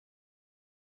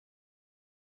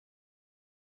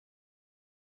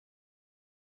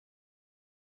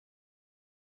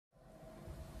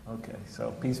Okay,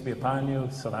 so peace be upon you.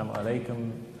 Assalamu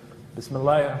alaikum.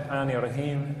 Bismillahir Rahmanir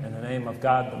Rahim. In the name of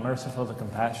God, the merciful, the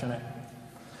compassionate.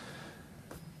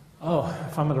 Oh,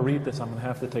 if I'm going to read this, I'm going to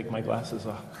have to take my glasses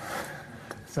off.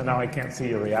 So now I can't see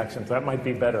your reactions. That might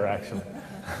be better, actually.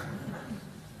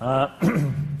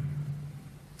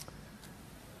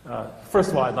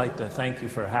 First of all, I'd like to thank you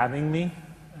for having me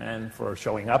and for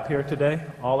showing up here today,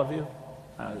 all of you.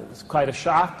 It was quite a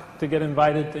shock to get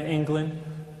invited to England.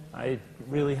 I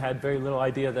really had very little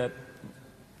idea that,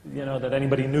 that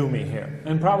anybody knew me here.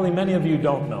 And probably many of you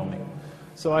don't know me.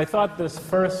 So I thought this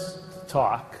first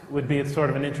talk would be sort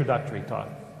of an introductory talk,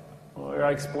 where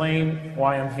I explain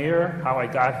why I'm here, how I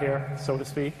got here, so to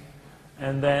speak,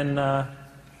 and then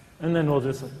we'll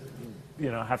just,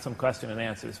 have some question and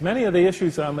answers. Many of the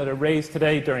issues I'm going to raise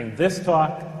today during this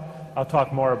talk, I'll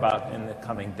talk more about in the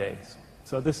coming days.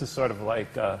 So this is sort of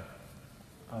like a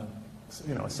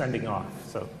sending off.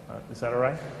 So is that all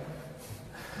right?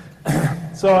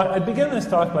 So I begin this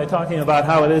talk by talking about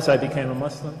how it is I became a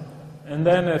Muslim. And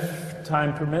then, if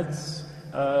time permits,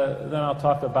 then I'll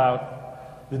talk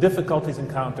about the difficulties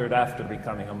encountered after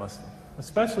becoming a Muslim,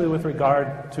 especially with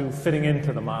regard to fitting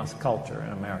into the mosque culture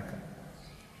in America.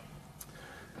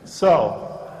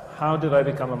 So, how did I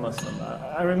become a Muslim?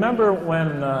 I remember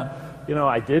when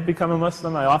I did become a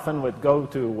Muslim, I often would go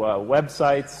to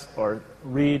websites or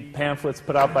read pamphlets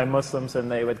put out by Muslims,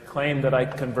 and they would claim that I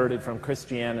converted from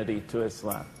Christianity to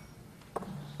Islam.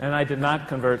 And I did not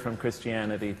convert from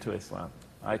Christianity to Islam.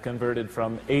 I converted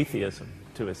from atheism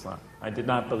to Islam. I did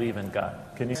not believe in God.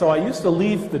 So I used to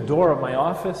leave the door of my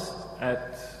office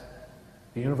at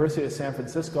the University of San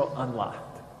Francisco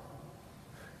unlocked,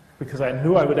 because I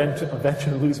knew I would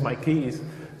eventually lose my keys.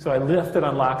 So I left it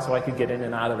unlocked so I could get in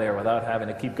and out of there without having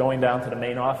to keep going down to the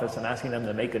main office and asking them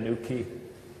to make a new key.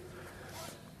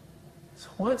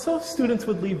 So students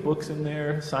would leave books in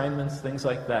there, assignments, things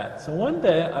like that. So one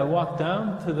day I walked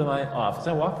down to my office.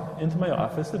 I walk into my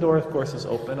office. The door, of course, is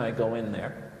open. I go in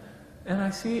there. And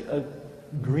I see a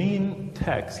green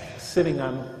text sitting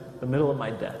on the middle of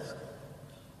my desk.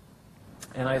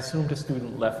 And I assumed a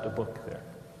student left a book there.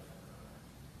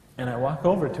 And I walk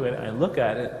over to it, and I look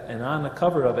at it, and on the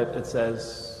cover of it, it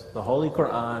says, "The Holy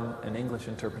Quran, an English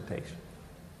interpretation."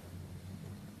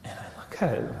 And I look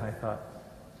at it, and I thought,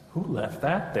 who left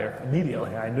that there?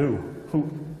 Immediately, I knew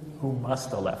who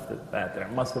must have left that there.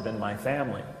 It must have been my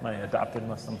family, my adopted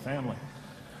Muslim family.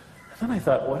 And then I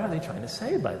thought, what are they trying to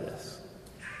say by this?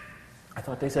 I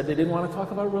thought they said they didn't want to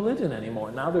talk about religion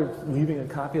anymore. Now they're leaving a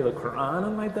copy of the Quran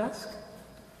on my desk?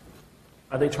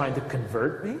 Are they trying to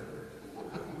convert me?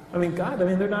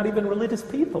 They're not even religious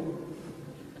people.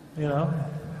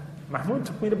 Mahmoud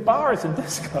took me to bars and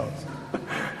discos.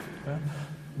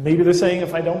 Maybe they're saying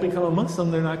if I don't become a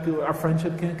Muslim, our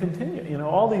friendship can't continue.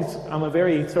 All these, I'm a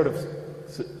very sort of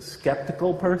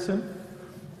skeptical person,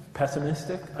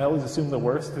 pessimistic. I always assume the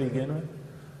worst to begin with.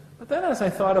 But then as I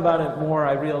thought about it more,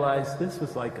 I realized this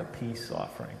was like a peace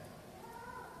offering.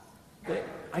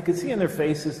 I could see in their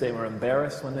faces they were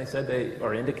embarrassed when they said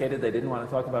or indicated they didn't want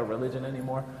to talk about religion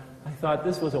anymore. I thought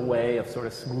this was a way of sort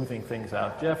of smoothing things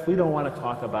out. Jeff, we don't want to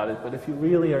talk about it, but if you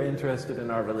really are interested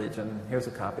in our religion, here's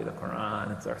a copy of the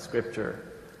Quran. It's our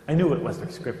scripture. I knew it was their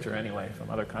scripture anyway from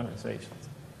other conversations.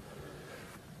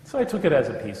 So I took it as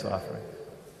a peace offering.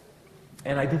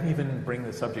 And I didn't even bring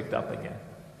the subject up again.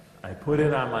 I put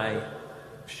it on my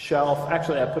shelf.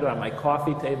 Actually, I put it on my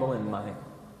coffee table in my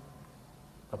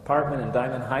apartment in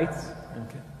Diamond Heights in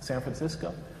San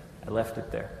Francisco. I left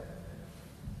it there.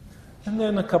 And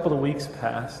then a couple of weeks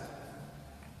passed,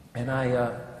 and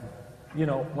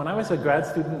when I was a grad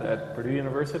student at Purdue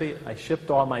University, I shipped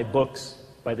all my books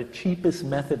by the cheapest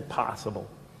method possible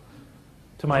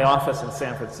to my office in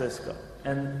San Francisco,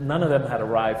 and none of them had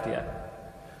arrived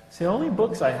yet. See, the only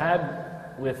books I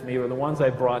had with me were the ones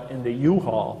I brought in the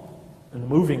U-Haul, in the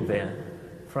moving van,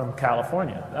 from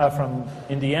from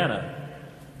Indiana,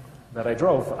 that I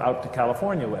drove out to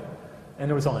California with, and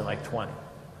there was only like 20.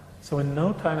 So in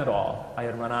no time at all, I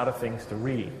had run out of things to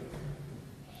read.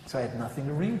 So I had nothing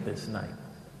to read this night.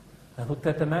 I looked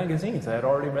at the magazines. I had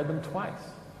already read them twice.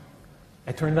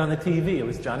 I turned on the TV. It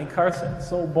was Johnny Carson.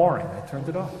 So boring. I turned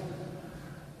it off.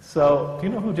 So, do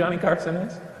you know who Johnny Carson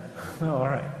is? No, all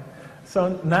right.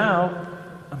 So now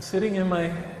I'm sitting in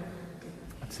my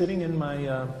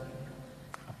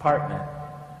apartment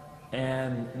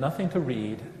and nothing to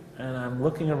read, and I'm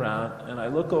looking around, and I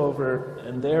look over,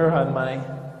 and there on my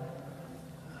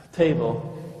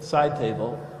side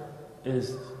table,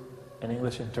 is an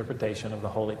English interpretation of the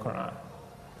Holy Quran.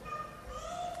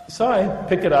 So I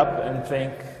pick it up and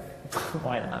think,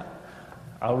 why not?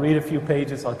 I'll read a few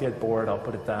pages, I'll get bored, I'll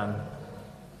put it down.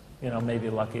 maybe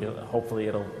lucky, hopefully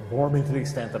it'll bore me to the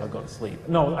extent that I'll go to sleep.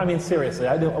 No, I mean, seriously,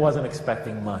 I wasn't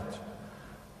expecting much,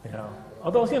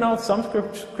 Although, some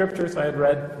scriptures I had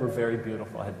read were very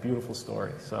beautiful. I had beautiful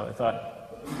stories. So I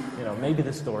thought, maybe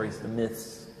the stories, the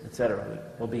myths, etc.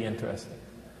 will be interesting.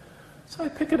 So I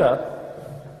pick it up.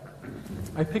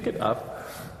 I'm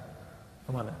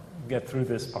going to get through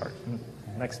this part in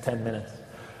the next 10 minutes.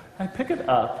 I pick it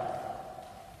up.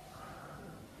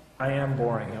 I am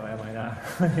boring, am I not?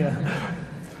 Yeah.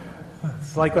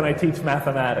 It's like when I teach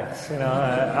mathematics.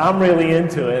 I'm really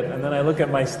into it, and then I look at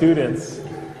my students,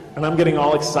 and I'm getting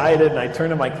all excited, and I turn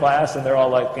to my class, and they're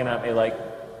all looking at me like,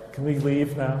 can we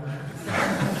leave now?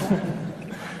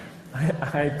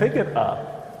 I pick it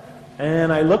up,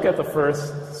 and I look at the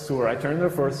first surah. I turn to the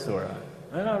first surah,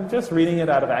 and I'm just reading it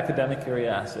out of academic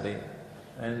curiosity.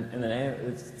 And in the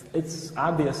name, it's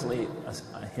obviously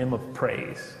a hymn of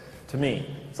praise to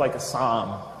me. It's like a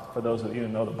psalm for those of you who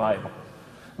know the Bible.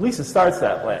 At least it starts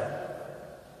that way.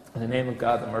 In the name of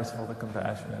God, the merciful, the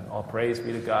compassionate, all praise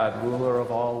be to God, ruler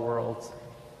of all worlds,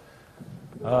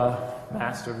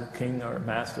 master of the king or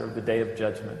master of the day of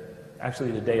judgment.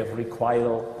 Actually, the day of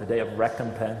requital, the day of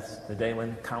recompense, the day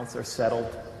when counts are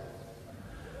settled.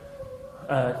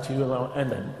 To you alone, and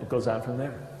then it goes on from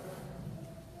there.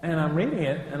 And I'm reading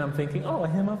it, and I'm thinking, oh, a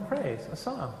hymn of praise, a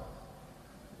psalm.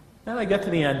 And I get to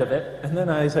the end of it, and then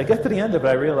as I get to the end of it,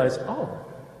 I realize, oh,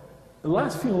 the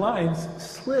last few lines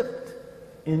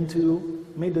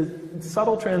made a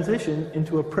subtle transition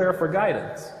into a prayer for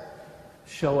guidance.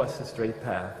 Show us the straight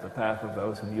path, the path of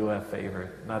those whom you have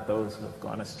favored, not those who have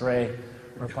gone astray,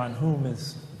 or upon whom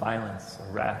is violence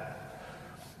or wrath.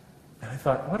 And I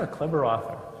thought, what a clever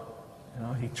author.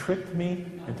 He tricked me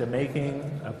into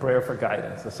making a prayer for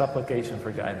guidance, a supplication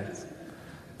for guidance.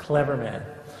 Clever man.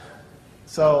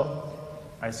 So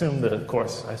I assume the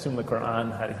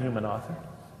Quran had a human author.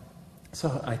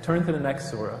 So I turn to the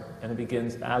next surah, and it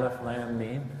begins Alif, Lam,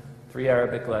 Mim, 3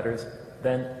 Arabic letters.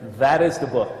 Then that is the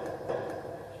book,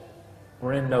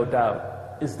 wherein no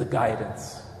doubt is the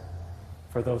guidance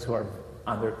for those who are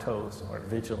on their toes or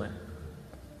vigilant.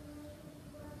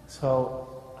 So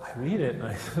I read it, and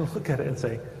I look at it and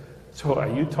say, so are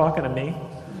you talking to me?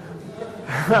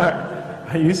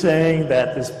 Are you saying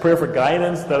that this prayer for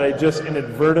guidance that I just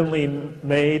inadvertently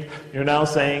made, you're now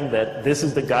saying that this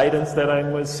is the guidance that I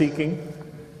was seeking?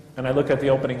 And I look at the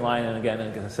opening line, and again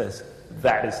it says,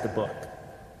 that is the book.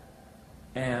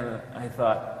 And I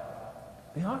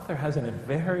thought, the author has a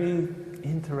very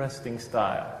interesting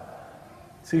style.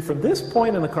 See, from this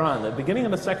point in the Quran, the beginning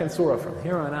of the second surah, from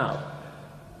here on out,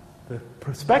 the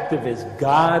perspective is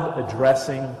God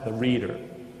addressing the reader,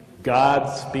 God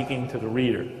speaking to the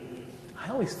reader. I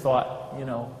always thought,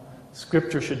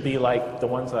 scripture should be like the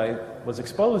ones I was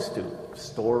exposed to.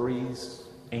 Stories,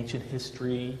 ancient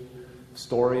history,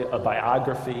 a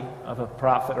biography of a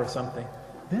prophet or something.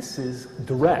 This is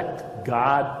direct,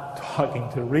 God talking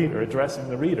to the reader, addressing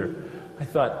the reader. I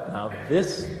thought, now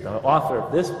the author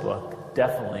of this book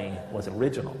definitely was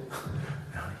original.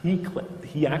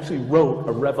 He actually wrote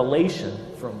a revelation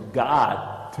from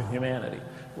God to humanity,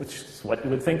 which is what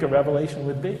you would think a revelation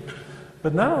would be.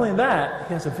 But not only that,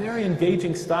 he has a very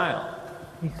engaging style.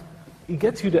 He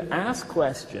gets you to ask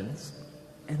questions,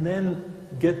 and then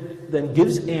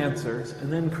gives answers,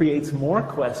 and then creates more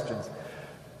questions.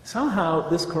 Somehow,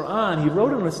 this Quran, he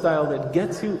wrote in a style that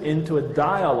gets you into a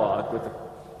dialogue with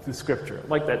the scripture,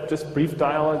 like that just brief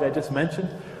dialogue I just mentioned.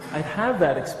 I'd have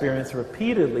that experience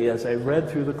repeatedly as I read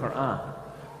through the Quran.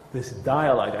 This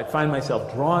dialogue, I'd find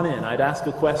myself drawn in. I'd ask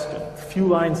a question. A few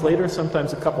lines later,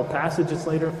 sometimes a couple passages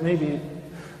later, maybe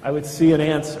I would see an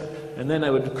answer. And then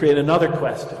I would create another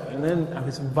question. And then I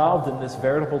was involved in this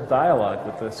veritable dialogue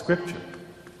with the scripture.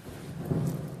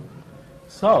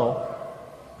 So,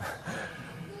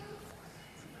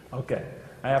 okay,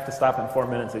 I have to stop in 4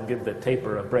 minutes and give the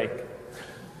taper a break.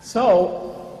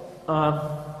 So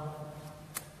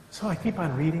I keep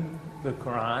on reading the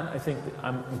Quran. I think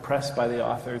I'm impressed by the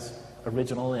author's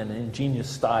original and ingenious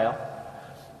style.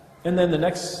 And then the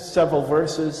next several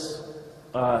verses,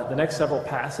 the next several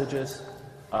passages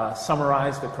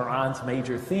summarize the Quran's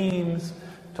major themes,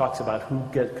 talks about who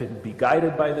could be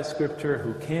guided by the scripture,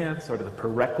 who can't, sort of the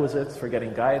prerequisites for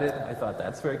getting guided. I thought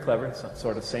that's very clever,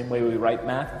 sort of same way we write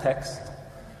math text.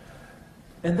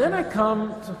 And then I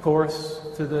come, of course,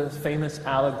 to the famous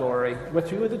allegory,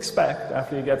 what you would expect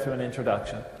after you get through an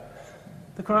introduction.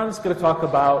 The Quran is going to talk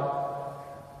about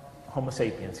Homo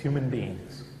sapiens, human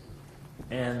beings,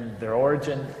 and their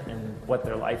origin and what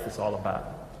their life is all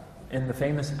about, in the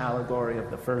famous allegory of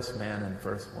the first man and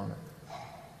first woman.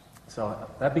 So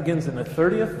that begins in the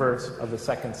 30th verse of the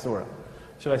second surah.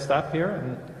 Should I stop here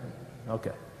and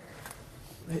Okay.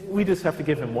 We just have to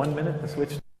give him 1 minute to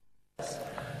switch.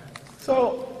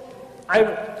 So,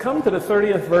 I've come to the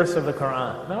 30th verse of the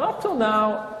Quran. Now, up till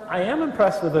now, I am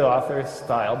impressed with the author's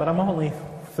style, but I'm only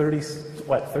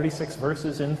 36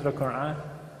 verses into the Quran.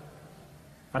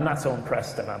 I'm not so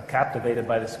impressed that I'm captivated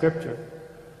by the scripture.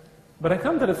 But I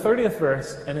come to the 30th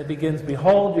verse, and it begins,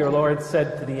 "Behold, your Lord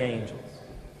said to the angels."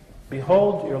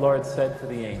 Behold, your Lord said to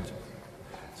the angels.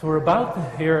 So we're about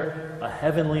to hear a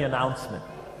heavenly announcement,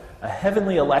 a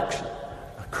heavenly election,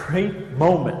 a great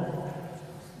moment.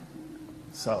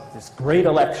 So, this great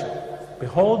election.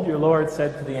 "Behold, your Lord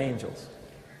said to the angels,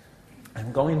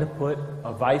 I'm going to put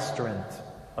a vicegerent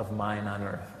of mine on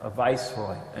earth, a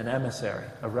viceroy, an emissary,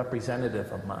 a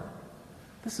representative of mine."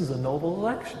 This is a noble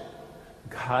election.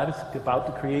 God is about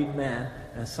to create man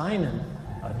and assign him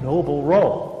a noble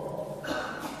role.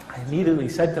 I immediately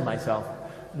said to myself,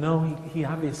 no, he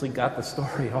obviously got the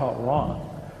story all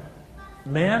wrong.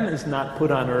 Man is not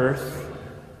put on earth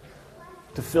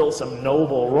to fill some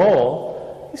noble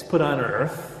role. He's put on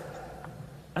earth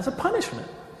as a punishment.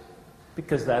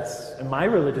 Because that's, in my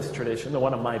religious tradition, the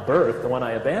one of my birth, the one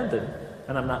I abandoned,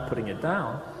 and I'm not putting it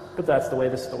down, but that's the way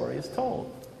the story is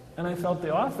told. And I felt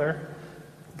the author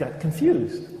got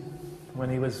confused when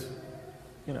he was,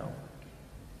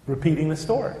 repeating the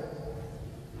story.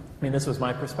 I mean, this was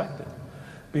my perspective.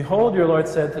 "Behold, your Lord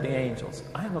said to the angels,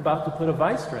 I am about to put a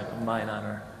vicegerent of mine on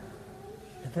earth."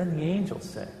 And then the angels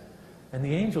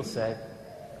said,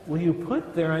 "Will you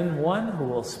put therein one who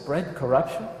will spread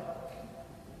corruption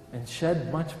and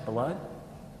shed much blood,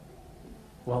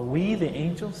 while we, the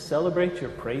angels, celebrate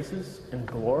your praises and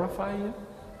glorify you?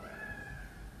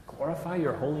 Glorify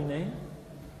your holy name?"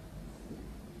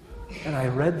 And I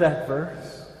read that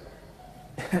verse,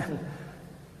 and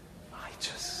I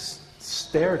just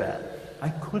stared at it.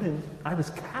 I was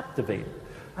captivated.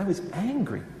 I was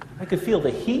angry. I could feel the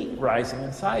heat rising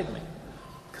inside me.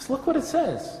 Because look what it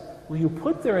says. "Will you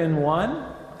put therein one?"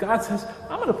 God says,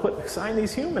 I'm going to assign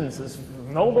these humans this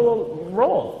noble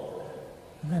role.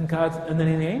 And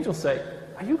then the angels say,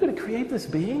 are you going to create this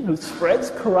being who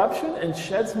spreads corruption and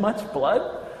sheds much blood?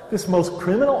 This most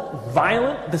criminal,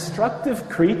 violent, destructive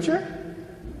creature?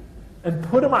 And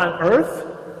put him on earth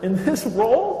in this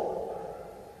role?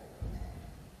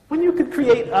 When you could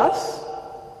create us,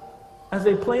 as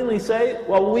they plainly say,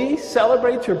 while we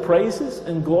celebrate your praises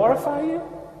and glorify you?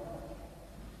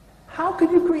 How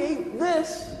could you create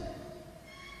this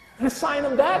and assign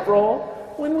him that role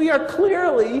when we are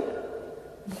clearly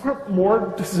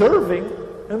more deserving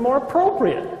and more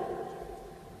appropriate?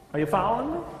 Are you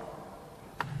following me?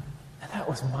 And that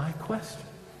was my question.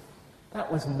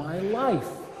 That was my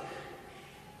life.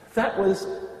 That was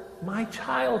my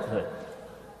childhood.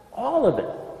 All of it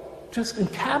just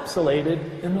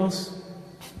encapsulated in those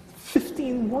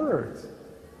 15 words.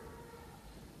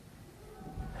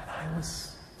 And I was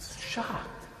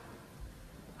shocked.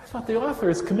 I thought the author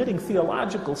is committing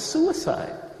theological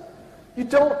suicide. You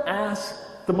don't ask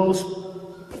the most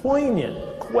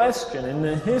poignant question in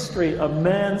the history of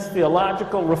man's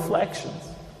theological reflections,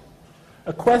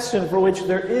 a question for which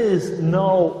there is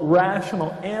no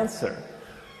rational answer,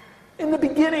 in the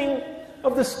beginning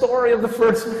of the story of the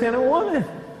first man and woman.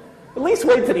 At least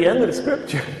wait to the end of the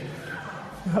scripture.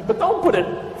 But don't put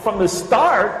it from the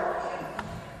start.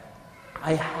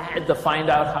 I had to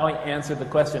find out how he answered the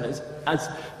question. As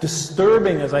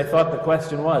disturbing as I thought the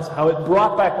question was, how it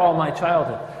brought back all my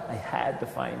childhood, I had to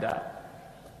find out.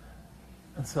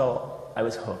 And so I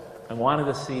was hooked. I wanted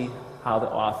to see how the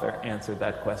author answered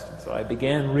that question. So I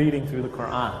began reading through the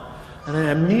Quran. And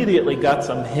I immediately got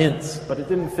some hints, but it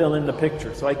didn't fill in the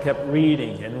picture. So I kept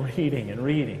reading and reading and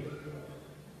reading.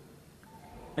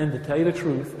 And to tell you the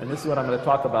truth, and this is what I'm going to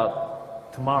talk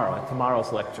about tomorrow, at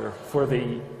tomorrow's lecture, for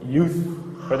the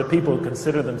youth, or the people who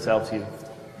consider themselves youth.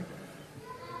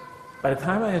 By the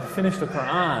time I had finished the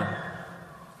Quran,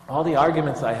 all the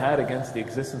arguments I had against the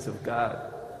existence of God,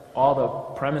 all the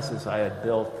premises I had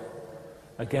built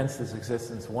against his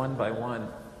existence, one by one,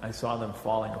 I saw them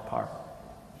falling apart.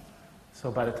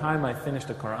 So by the time I finished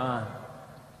the Quran,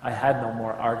 I had no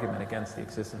more argument against the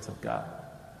existence of God.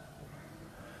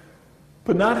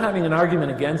 But not having an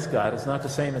argument against God is not the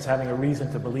same as having a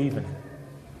reason to believe in Him.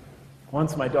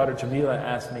 Once my daughter Jamila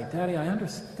asked me, Daddy, I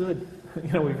understood,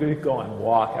 we go on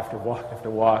walk after walk after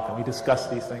walk, and we discuss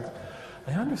these things.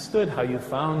 I understood how you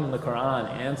found in the Quran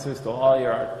answers to all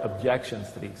your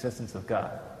objections to the existence of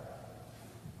God.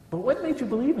 But what made you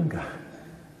believe in God?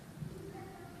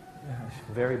 She's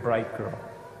a very bright girl.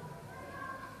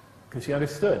 Because she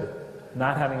understood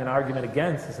not having an argument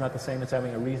against is not the same as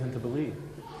having a reason to believe.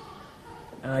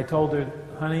 And I told her,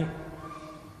 honey,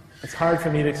 It's hard for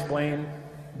me to explain,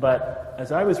 but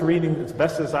as I was reading, as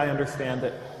best as I understand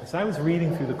it, as I was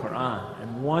reading through the Quran,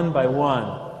 and one by one,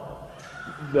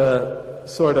 the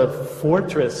sort of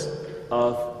fortress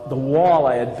of the wall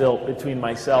I had built between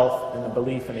myself and the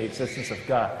belief in the existence of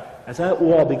God, as that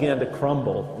wall began to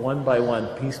crumble one by one,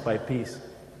 piece by piece,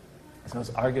 as those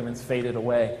arguments faded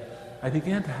away, I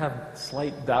began to have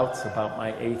slight doubts about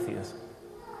my atheism.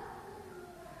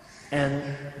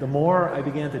 And the more I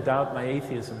began to doubt my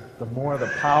atheism, the more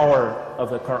the power of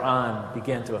the Quran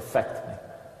began to affect me.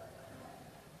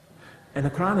 And the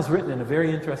Quran is written in a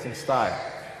very interesting style.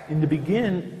 In the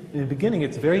beginning,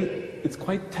 it's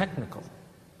quite technical.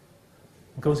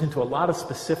 It goes into a lot of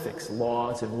specifics,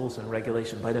 laws and rules and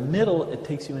regulations. By the middle, it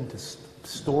takes you into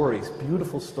stories,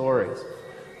 beautiful stories,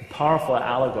 powerful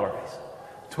allegories.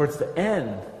 Towards the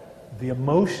end, the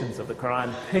emotions of the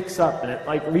Quran picks up and it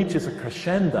like reaches a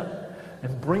crescendo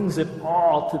and brings it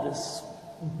all to this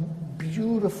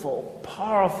beautiful,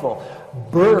 powerful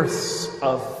bursts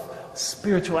of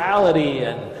spirituality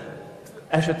and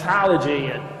eschatology,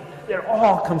 and it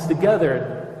all comes together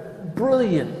in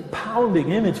brilliant,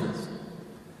 pounding images.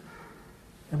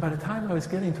 And by the time I was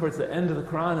getting towards the end of the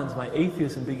Quran, as my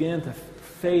atheism began to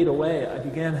fade away, I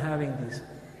began having these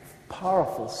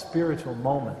powerful spiritual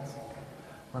moments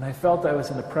when I felt I was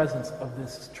in the presence of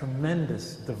this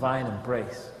tremendous divine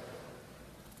embrace.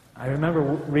 I remember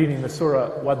reading the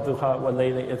surah, وَالضُّحَى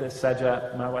وَاللَّيْلِ إِذَا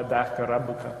سَجَى مَا وَدَّعَكَ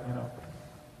رَبُّكَ.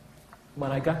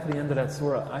 When I got to the end of that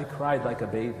surah, I cried like a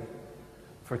baby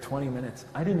for 20 minutes.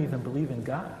 I didn't even believe in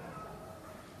God.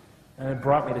 And it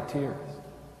brought me to tears.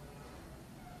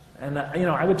 And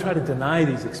I would try to deny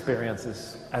these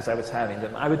experiences as I was having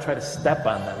them. I would try to step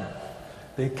on them.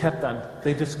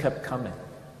 They just kept coming.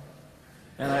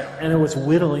 And it was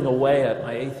whittling away at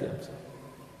my atheism.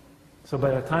 So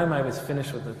by the time I was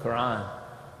finished with the Quran,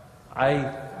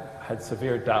 I had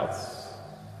severe doubts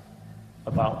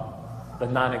about the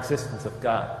non-existence of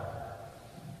God.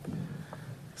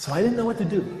 So I didn't know what to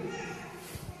do.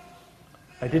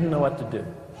 I didn't know what to do.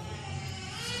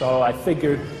 So I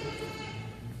figured,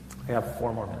 I have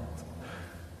 4 more minutes.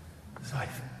 So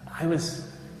I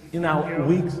was,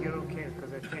 weeks. You're okay,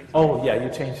 because I changed it. Oh, yeah, you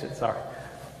changed it, sorry.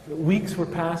 Weeks were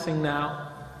passing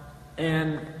now,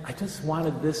 and I just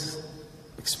wanted this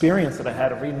experience that I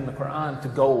had of reading the Quran to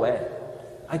go away.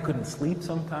 I couldn't sleep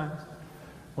sometimes.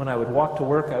 When I would walk to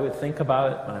work, I would think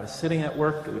about it. When I was sitting at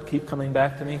work, it would keep coming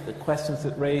back to me, the questions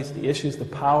it raised, the issues, the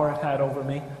power it had over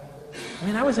me. I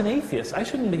mean, I was an atheist. I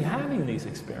shouldn't be having these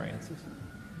experiences.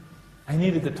 I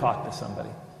needed to talk to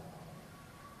somebody.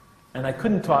 And I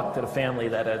couldn't talk to the family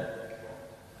that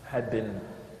had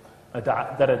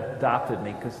adopted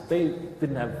me, because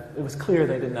it was clear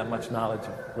they didn't have much knowledge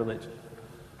of religion.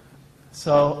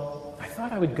 So I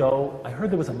thought I would go. I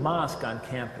heard there was a mosque on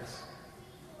campus,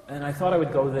 and I thought I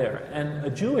would go there. And a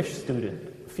Jewish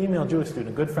student, a female Jewish student,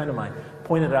 a good friend of mine,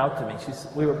 pointed it out to me.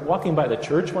 We were walking by the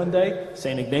church one day,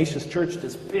 St. Ignatius Church,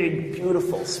 this big,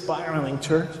 beautiful, spiraling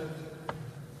church.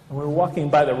 And we were walking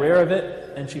by the rear of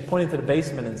it, and she pointed to the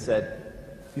basement and said,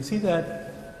 "You see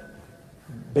that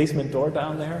basement door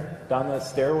down there, down that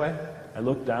stairway?" I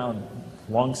looked down,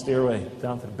 long stairway,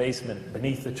 down to the basement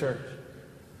beneath the church.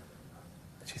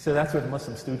 She said, "That's where the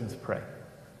Muslim students pray."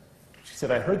 She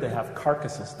said, "I heard they have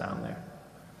carcasses down there,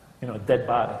 dead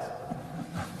bodies."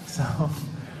 So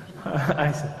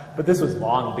I said, but this was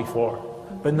long before.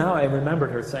 But now I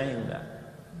remembered her saying that.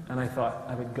 And I thought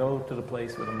I would go to the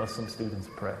place where the Muslim students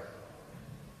pray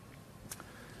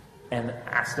and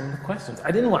ask them the questions.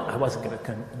 I wasn't going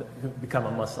to become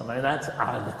a Muslim. I mean, that's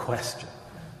out of the question.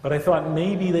 But I thought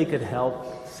maybe they could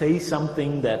help say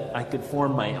something that I could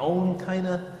form my own kind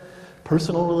of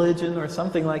personal religion or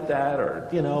something like that,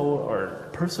 or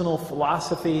personal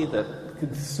philosophy that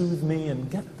could soothe me and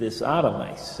get this out of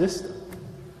my system.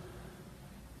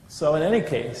 So in any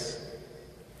case,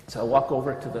 I walk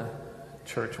over to the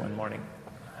church one morning.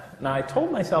 Now I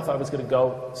told myself I was going to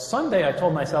go Sunday. I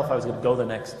told myself I was going to go the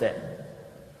next day.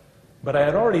 But I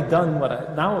had already done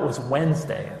now it was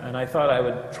Wednesday, and I thought I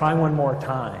would try one more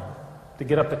time to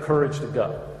get up the courage to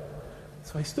go.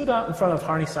 So I stood out in front of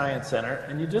Harney Science Center,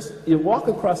 and you walk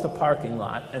across the parking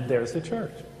lot, and there's the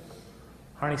church.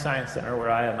 Harney Science Center,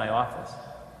 where I have my office.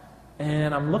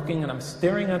 And I'm looking, and I'm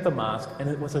staring at the mosque, and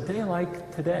it was a day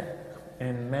like today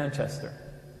in Manchester.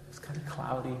 It was kind of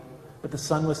cloudy, but the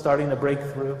sun was starting to break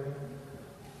through.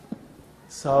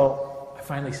 So I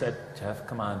finally said, "Jeff,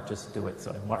 come on, just do it."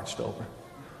 So I marched over.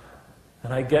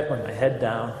 And I get with my head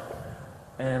down,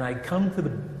 and I come to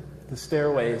the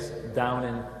stairways down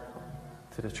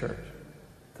into the church,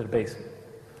 to the basement.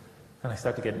 And I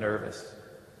start to get nervous.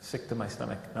 sick to my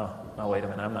stomach. No, wait a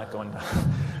minute, I'm not going down.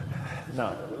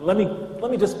 No, let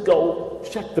me just go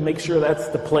check to make sure that's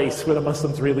the place where the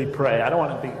Muslims really pray. I don't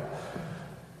want to be.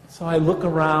 So I look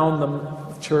around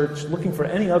the church looking for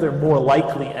any other more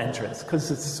likely entrance, because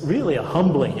it's really a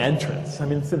humbling entrance. I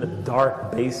mean, it's in a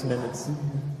dark basement.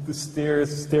 The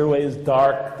stairway is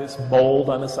dark. There's mold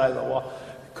on the side of the wall.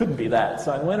 It couldn't be that.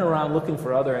 So I went around looking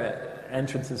for other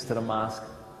entrances to the mosque.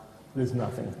 There's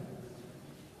nothing.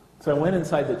 So I went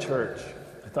inside the church.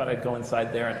 I thought I'd go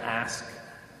inside there and ask.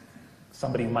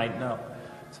 Somebody might know.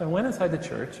 So I went inside the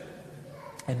church,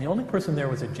 and the only person there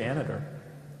was a janitor.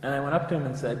 And I went up to him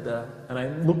and said, and I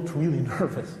looked really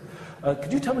nervous,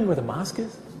 could you tell me where the mosque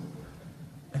is?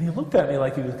 And he looked at me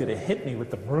like he was going to hit me with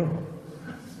the broom.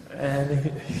 And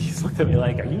he looked at me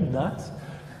like, are you nuts?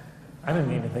 I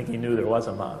didn't even think he knew there was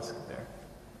a mosque there.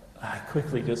 I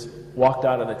quickly just walked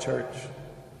out of the church,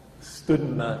 stood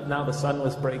in now the sun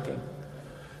was breaking.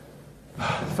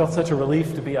 It felt such a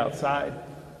relief to be outside.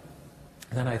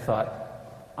 And then I thought,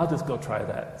 I'll just go try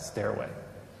that stairway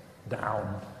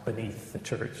down beneath the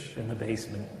church in the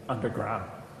basement, underground.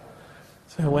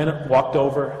 So I went, walked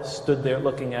over, stood there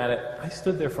looking at it. I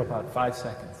stood there for about 5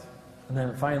 seconds. And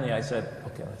then finally I said,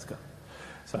 okay, let's go.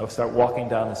 So I would start walking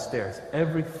down the stairs.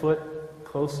 Every foot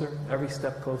closer, every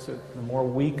step closer, the more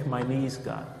weak my knees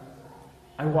got.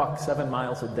 I walked 7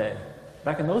 miles a day.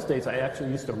 Back in those days, I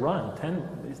actually used to run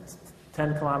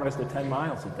 10 kilometers to 10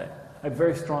 miles a day. I had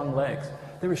very strong legs.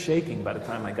 They were shaking by the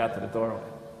time I got to the doorway.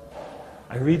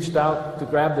 I reached out to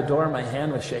grab the door, my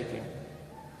hand was shaking.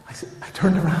 I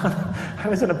turned around. I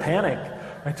was in a panic.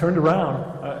 I turned around.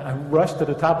 I rushed to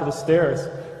the top of the stairs,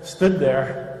 stood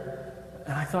there,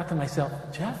 and I thought to myself,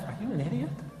 Jeff, are you an idiot?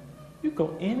 You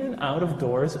go in and out of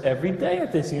doors every day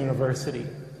at this university.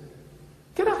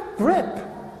 Get a grip.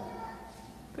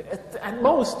 At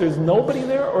most, there's nobody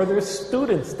there or there's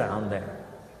students down there.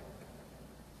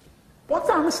 What's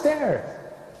on the stairs?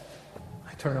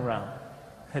 I turn around,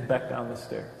 head back down the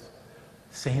stairs.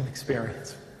 Same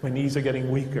experience. My knees are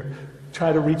getting weaker.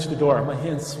 Try to reach the door. My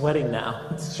hand's sweating now.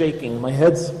 It's shaking. My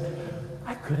head's...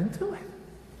 I couldn't do it.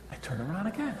 I turn around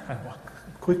again. I walk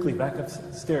quickly back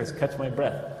upstairs, catch my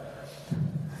breath.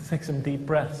 Take some deep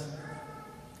breaths.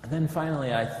 And then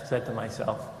finally I said to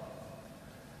myself,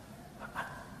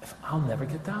 I'll never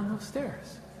get down those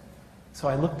stairs. So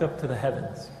I looked up to the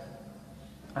heavens.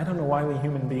 I don't know why we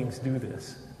human beings do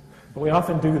this, but we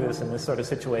often do this in this sort of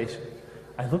situation.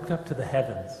 I looked up to the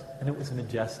heavens, and it was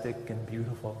majestic and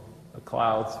beautiful. The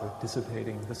clouds were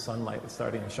dissipating, the sunlight was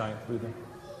starting to shine through them.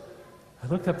 I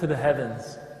looked up to the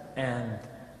heavens, and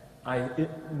it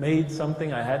made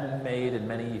something I hadn't made in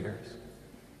many years,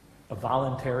 a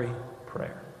voluntary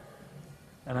prayer.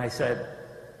 And I said,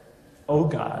 oh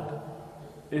God,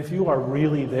 if you are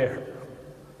really there,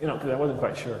 because I wasn't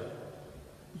quite sure,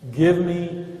 give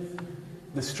me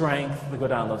the strength to go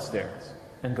down those stairs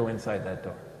and go inside that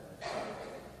door.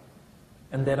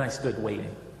 And then I stood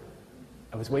waiting.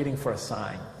 I was waiting for a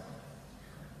sign.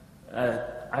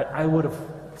 I would have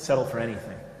settled for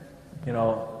anything.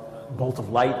 A bolt of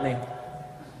lightning,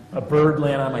 a bird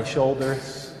land on my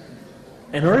shoulders,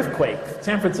 an earthquake.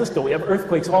 San Francisco, we have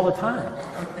earthquakes all the time.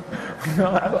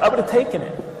 I would have taken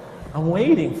it. I'm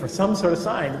waiting for some sort of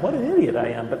sign. What an idiot I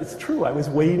am, but it's true. I was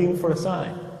waiting for a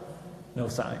sign. No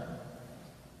sign.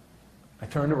 I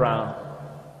turned around,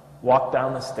 walked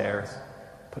down the stairs,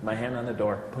 put my hand on the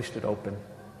door, pushed it open,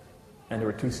 and there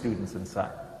were 2 students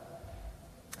inside.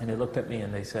 And they looked at me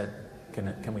and they said,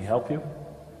 can we help you?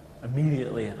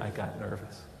 Immediately I got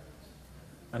nervous.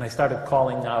 And I started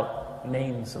calling out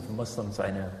names of Muslims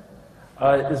I knew.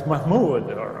 Is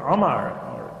Mahmoud or Omar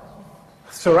or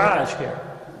Siraj here?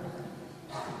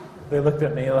 They looked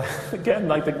at me again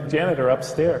like the janitor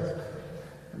upstairs.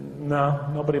 No,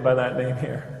 nobody by that name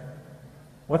here.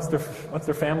 What's their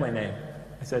family name?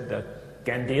 I said,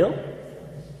 Gandil?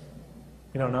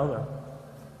 You don't know them?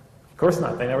 Of course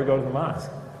not. They never go to the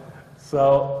mosque.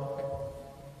 So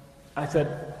I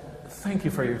said, thank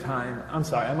you for your time. I'm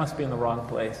sorry, I must be in the wrong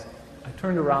place. I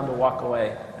turned around to walk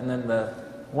away, and then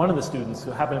one of the students,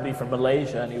 who happened to be from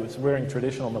Malaysia, and he was wearing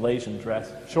traditional Malaysian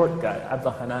dress, short guy,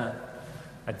 Abdul Hanan,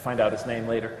 I'd find out his name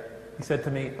later, he said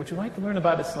to me, would you like to learn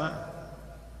about Islam?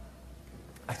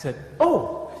 I said,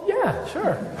 oh, yeah,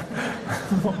 sure.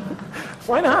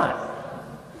 Why not?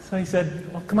 So he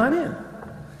said, well, come on in.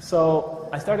 So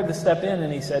I started to step in,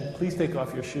 and he said, please take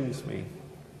off your shoes.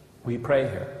 We pray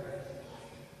here.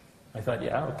 I thought,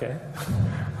 yeah, okay.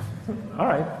 All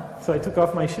right. So I took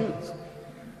off my shoes.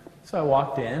 So I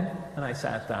walked in, and I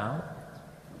sat down.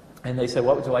 And they said,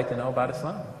 what would you like to know about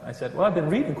Islam? I said, well, I've been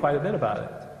reading quite a bit about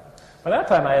it. By that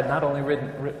time, I had not only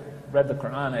read the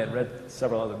Quran, I had read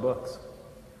several other books.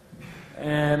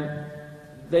 And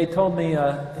they told me,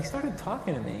 they started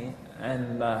talking to me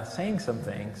and saying some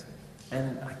things,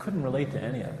 and I couldn't relate to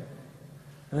any of it.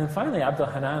 And then finally Abdul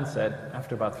Hanan said,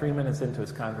 after about 3 minutes into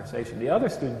his conversation, the other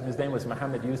student, his name was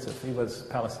Muhammad Yusuf, he was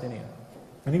Palestinian,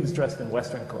 and he was dressed in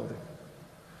Western clothing.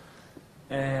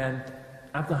 And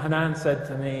Abdul Hanan said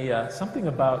to me something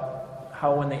about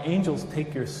how when the angels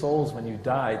take your souls when you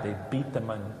die, they beat them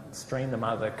and strain them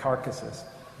out of their carcasses.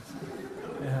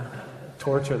 Yeah,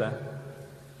 torture them.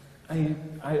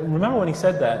 I remember when he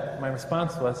said that, my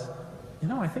response was, you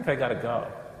know, I think I gotta go.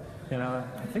 You know,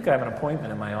 I think I have an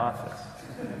appointment in my office.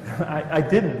 I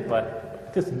didn't,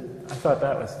 but I thought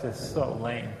that was just so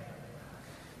lame.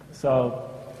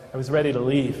 So I was ready to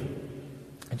leave.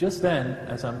 And just then,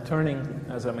 as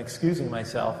I'm excusing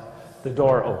myself, the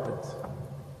door opens.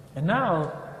 And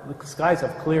now the skies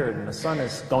have cleared and the sun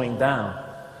is going down.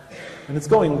 And it's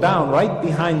going down right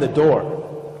behind the door.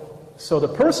 So the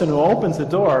person who opens the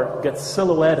door gets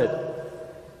silhouetted.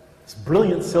 This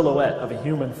brilliant silhouette of a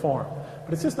human form.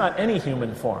 But it's just not any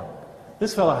human form.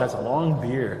 This fellow has a long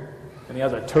beard, and he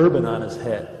has a turban on his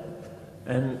head,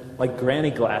 and like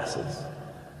granny glasses,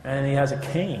 and he has a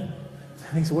cane,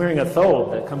 and he's wearing a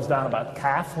thobe that comes down about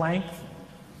calf length,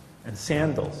 and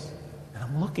sandals. And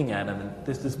I'm looking at him, and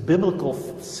there's this biblical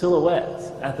silhouette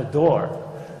at the door.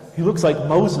 He looks like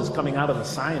Moses coming out of the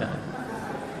Sinai.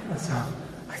 And so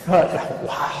I thought,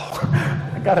 wow,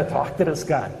 I gotta talk to this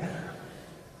guy.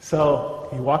 So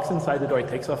he walks inside the door, he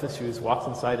takes off his shoes, walks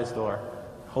inside his door,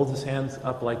 holds his hands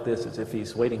up like this as if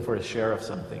he's waiting for a share of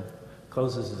something,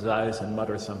 closes his eyes and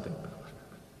mutters something.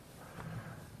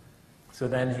 So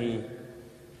then he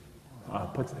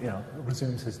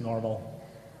resumes his normal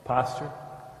posture,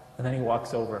 and then he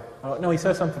walks over. Oh, no, he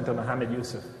says something to Muhammad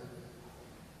Yusuf.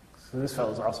 So this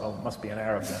fellow also must be an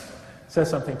Arab then. He says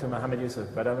something to Muhammad Yusuf.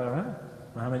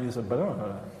 Muhammad Yusuf.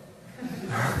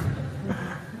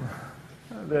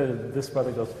 This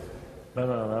brother goes,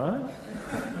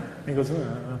 he goes,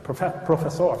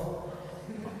 Professor.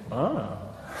 Ah.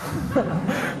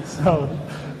 So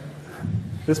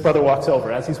this brother walks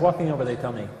over. As he's walking over, they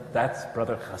tell me, that's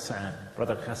Brother Hassan.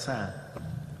 Brother Hassan.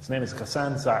 His name is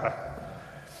Hassan Zara.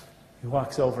 He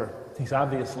walks over. He's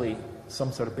obviously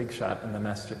some sort of big shot in the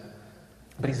masjid.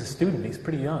 But he's a student. He's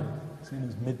pretty young. He's in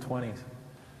his mid-20s.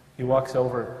 He walks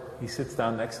over. He sits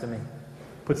down next to me,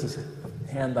 puts his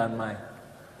hand on my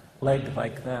leg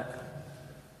like that,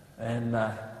 and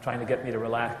trying to get me to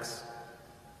relax.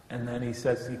 And then he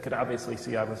says, he could obviously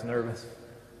see I was nervous.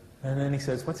 And then he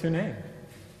says, what's your name?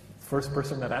 First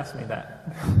person that asked me that.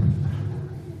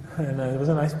 And it was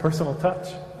a nice personal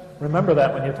touch. Remember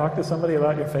that when you talk to somebody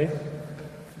about your faith.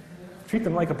 Treat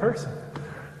them like a person.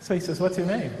 So he says, what's your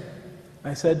name?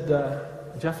 I said,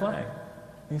 Jeff Lang.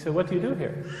 And he said, what do you do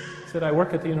here? He said, I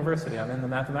work at the university. I'm in the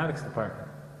mathematics department.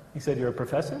 He said, you're a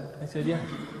professor? I said, yes.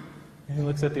 And he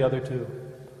looks at the other two.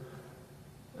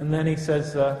 And then he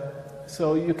says,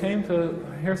 so you came to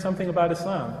hear something about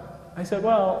Islam? I said,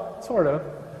 well, sort of.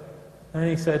 And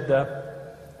he said,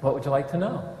 what would you like to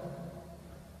know?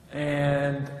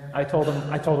 And I told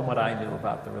him what I knew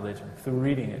about the religion through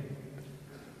reading it.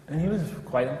 And he was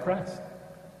quite impressed.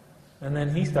 And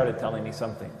then he started telling me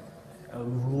something,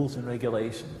 rules and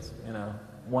regulations, you know,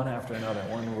 one after another,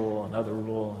 one rule, another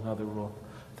rule, another rule.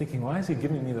 Thinking, why is he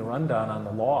giving me the rundown on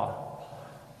the law?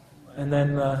 And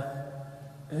then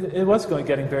it was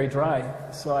getting very dry,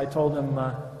 so I told him,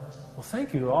 well,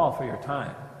 thank you all for your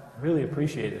time. I really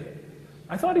appreciated it.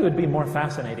 I thought he would be more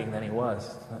fascinating than he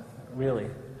was, really.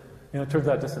 You know, it turns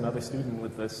out just another student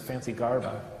with this fancy garb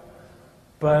on.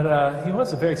 But he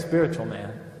was a very spiritual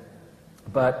man.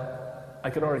 But I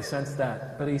could already sense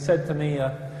that. But he said to me,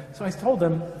 so I told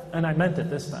him, and I meant it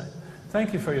this time,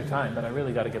 thank you for your time, but I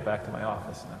really got to get back to my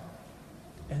office now.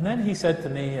 And then he said to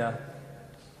me,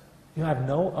 you have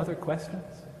no other questions?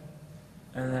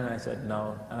 And then I said,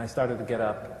 no. And I started to get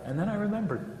up. And then I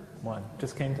remembered one,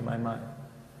 just came to my mind.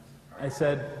 I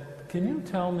said, can you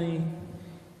tell me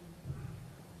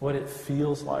what it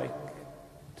feels like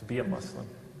to be a Muslim?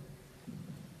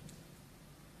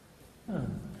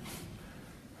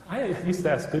 I used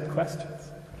to ask good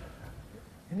questions.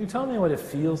 Can you tell me what it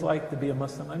feels like to be a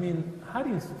Muslim? I mean, how do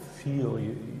you feel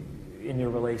in your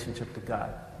relationship to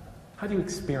God? How do you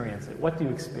experience it? What do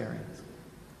you experience?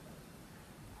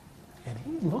 And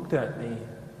he looked at me.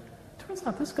 Turns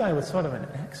out this guy was sort of an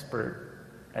expert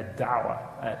at dawah,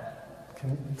 at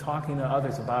talking to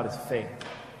others about his faith.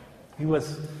 He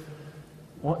was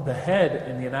the head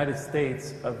in the United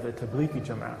States of the Tablighi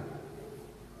Jama'ah.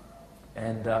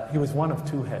 And he was one of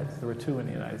two heads. There were two in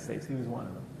the United States. He was one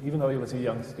of them, even though he was a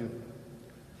young student.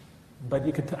 But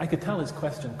I could tell his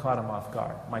question caught him off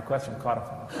guard. My question caught him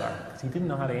off guard because he didn't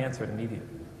know how to answer it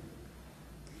immediately.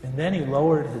 And then he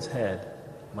lowered his head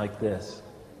like this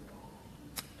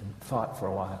and thought for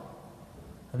a while.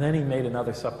 And then he made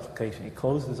another supplication. He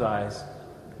closed his eyes,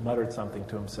 muttered something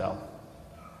to himself.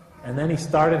 And then he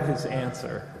started his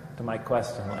answer to my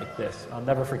question like this. I'll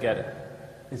never forget it.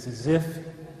 It's as if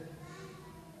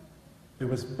it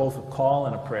was both a call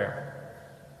and a prayer.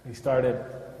 He started,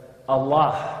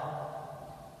 Allah.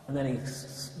 And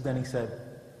then he said,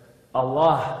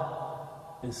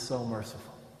 Allah is so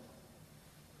merciful.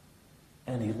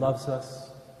 And He loves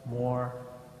us more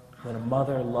than a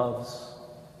mother loves,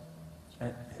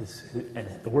 and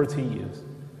the words he used,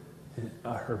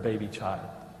 her baby child.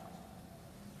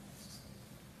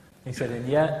 He said, and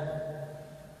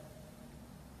yet,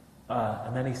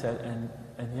 and then he said,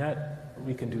 and yet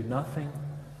we can do nothing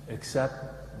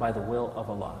except by the will of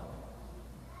Allah.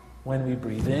 When we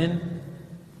breathe in,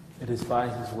 it is by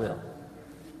His will.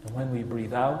 And when we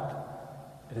breathe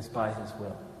out, it is by His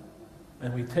will.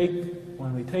 And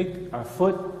when we take our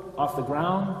foot off the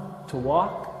ground to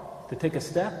walk, to take a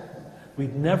step,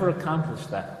 we'd never accomplish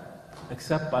that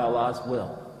except by Allah's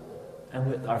will.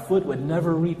 And our foot would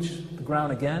never reach the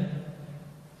ground again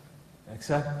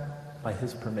except by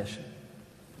His permission.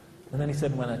 And then he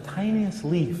said, when a tiniest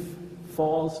leaf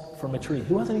falls from a tree,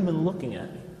 he wasn't even looking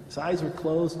at me. His eyes were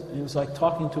closed, and he was like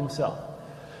talking to himself.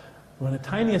 When a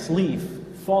tiniest leaf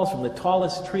falls from the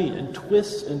tallest tree and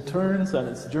twists and turns on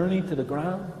its journey to the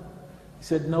ground, he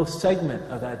said no segment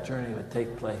of that journey would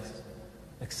take place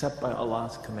except by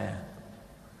Allah's command.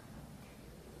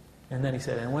 And then he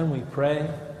said, and when we pray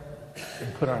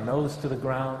and put our nose to the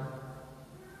ground,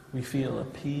 we feel a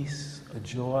peace, a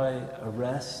joy, a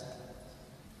rest,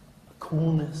 a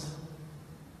coolness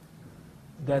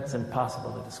that's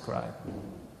impossible to describe.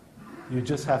 You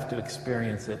just have to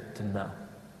experience it to know.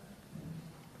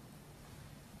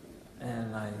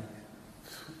 And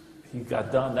he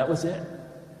got done. That was it.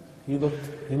 He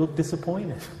looked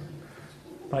disappointed.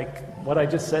 Like what I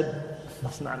just said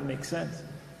must not make sense.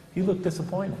 He looked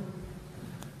disappointed.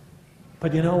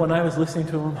 But you know, when I was listening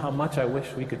to him, how much I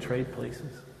wish we could trade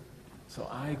places. So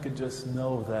I could just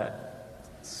know that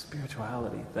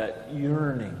spirituality, that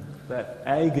yearning, that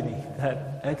agony,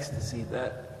 that ecstasy,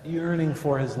 that yearning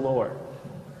for his Lord.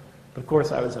 But of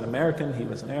course, I was an American, he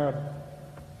was an Arab.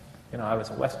 You know, I was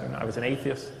a Westerner, I was an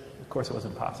atheist. Of course, it was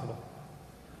impossible.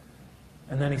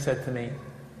 And then he said to me,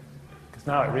 because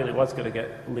now I really was going to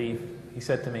leave, he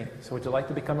said to me, so would you like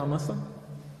to become a Muslim?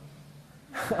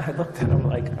 I looked at him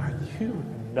like, are you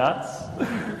nuts?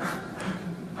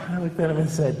 I looked at him and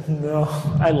said, no.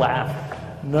 I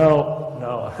laughed.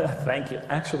 No, thank you.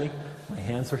 Actually, my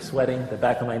hands were sweating, the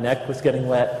back of my neck was getting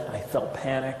wet, I felt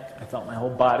panic, I felt my whole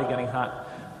body getting hot,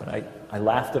 but I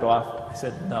laughed it off. I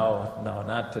said, no,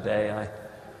 not today.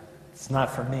 It's not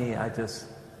for me. I just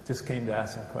came to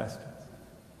ask some questions.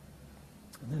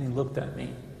 And then he looked at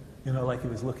me, you know, like he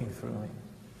was looking through me.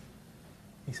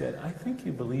 He said, I think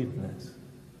you believe in this.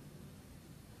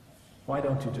 Why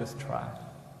don't you just try?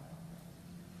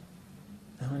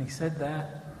 And when he said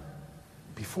that,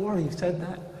 before he said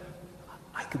that,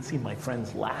 I could see my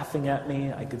friends laughing at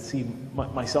me. I could see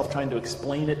myself trying to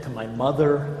explain it to my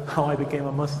mother, how I became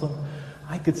a Muslim.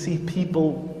 I could see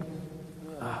people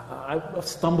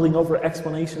stumbling over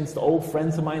explanations to old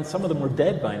friends of mine. Some of them were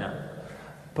dead by now.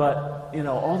 But, you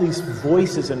know, all these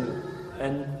voices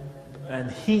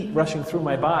and heat rushing through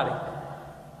my body.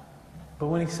 But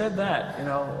when he said that, you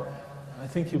know, I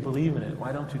think you believe in it.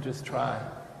 Why don't you just try?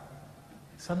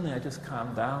 Suddenly I just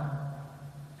calmed down.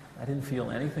 I didn't feel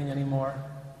anything anymore,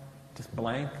 just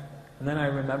blank. And then I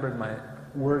remembered my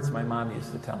words my mom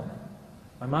used to tell me.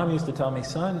 My mom used to tell me,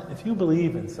 son, if you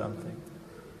believe in something,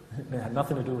 it had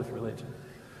nothing to do with religion.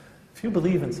 If you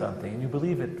believe in something, and you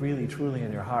believe it really, truly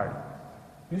in your heart,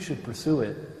 you should pursue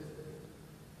it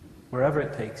wherever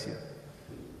it takes you,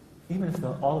 even if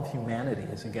all of humanity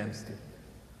is against you.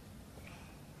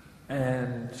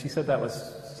 And she said that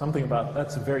was something about,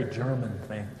 that's a very German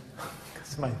thing,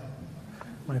 because my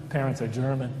parents are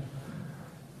German,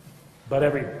 but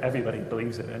everybody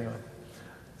believes it anyway.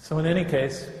 So in any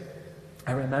case,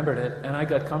 I remembered it, and I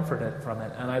got comforted from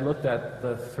it, and I looked at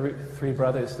the three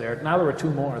brothers there. Now there were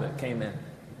two more that came in,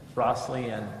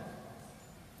 Rossley and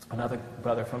another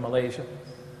brother from Malaysia.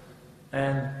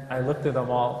 And I looked at them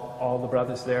all the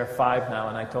brothers there, 5 now,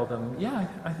 and I told them, yeah,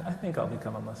 I think I'll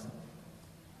become a Muslim.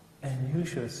 And you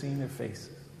should have seen their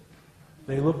faces.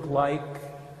 They looked like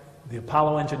the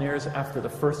Apollo engineers after the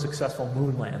first successful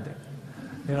moon landing.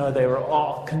 You know, they were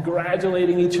all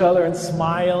congratulating each other and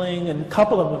smiling, and a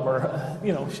couple of them were,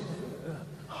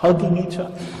 hugging each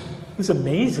other. this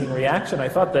amazing reaction. I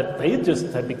thought that they just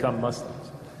had become Muslims.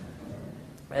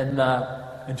 And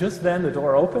just then the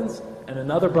door opens, and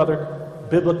another brother,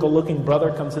 biblical-looking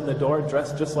brother, comes in the door,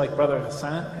 dressed just like Brother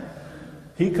Hassan.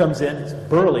 He comes in, he's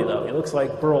burly though, he looks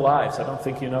like Burl Ives. I don't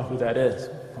think you know who that is.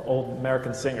 Old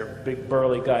American singer, big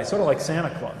burly guy, sort of like Santa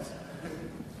Claus.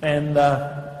 And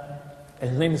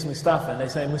his name is Mustafa, and they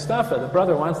say, Mustafa, the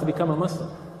brother wants to become a Muslim.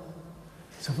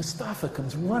 So Mustafa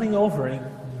comes running over and he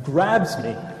grabs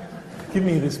me, give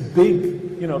me this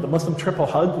big, the Muslim triple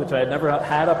hug, which I had never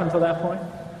had up until that point.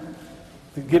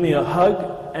 To give me a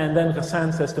hug, and then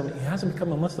Hassan says to me, he hasn't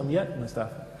become a Muslim yet,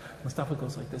 Mustafa. Mustafa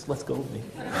goes like this, let's go with me.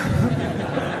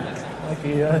 Like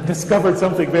he discovered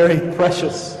something very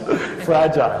precious,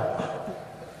 fragile.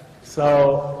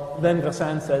 So then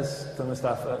Hassan says to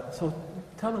Mustafa, so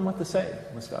tell them what to say,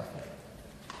 Mustafa.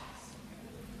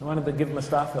 I wanted to give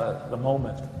Mustafa the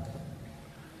moment.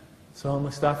 So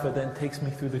Mustafa then takes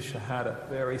me through the Shahada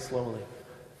very slowly.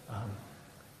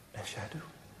 Ashhadu,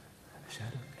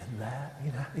 Ashhadu, and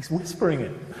la, he's whispering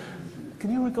it.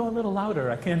 Can you go a little louder?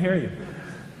 I can't hear you.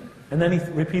 And then he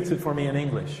repeats it for me in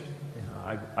English.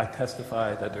 I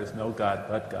testify that there's no God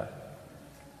but God.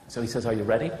 So he says, are you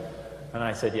ready? And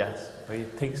I said, yes. So he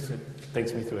takes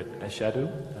me through it. Ashhadu,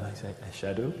 and I say,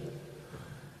 Ashhadu,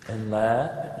 and la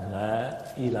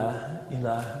ilaha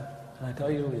illallah. And I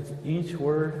tell you, with each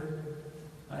word,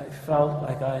 I felt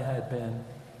like I had been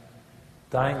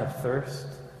dying of thirst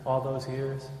all those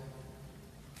years.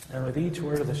 And with each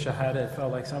word of the Shahada, it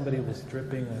felt like somebody was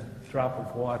dripping a drop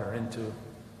of water into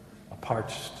a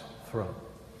parched throat.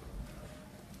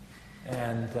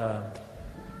 And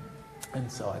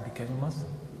so I became a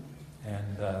Muslim.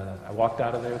 And I walked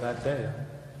out of there that day,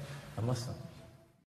 a Muslim.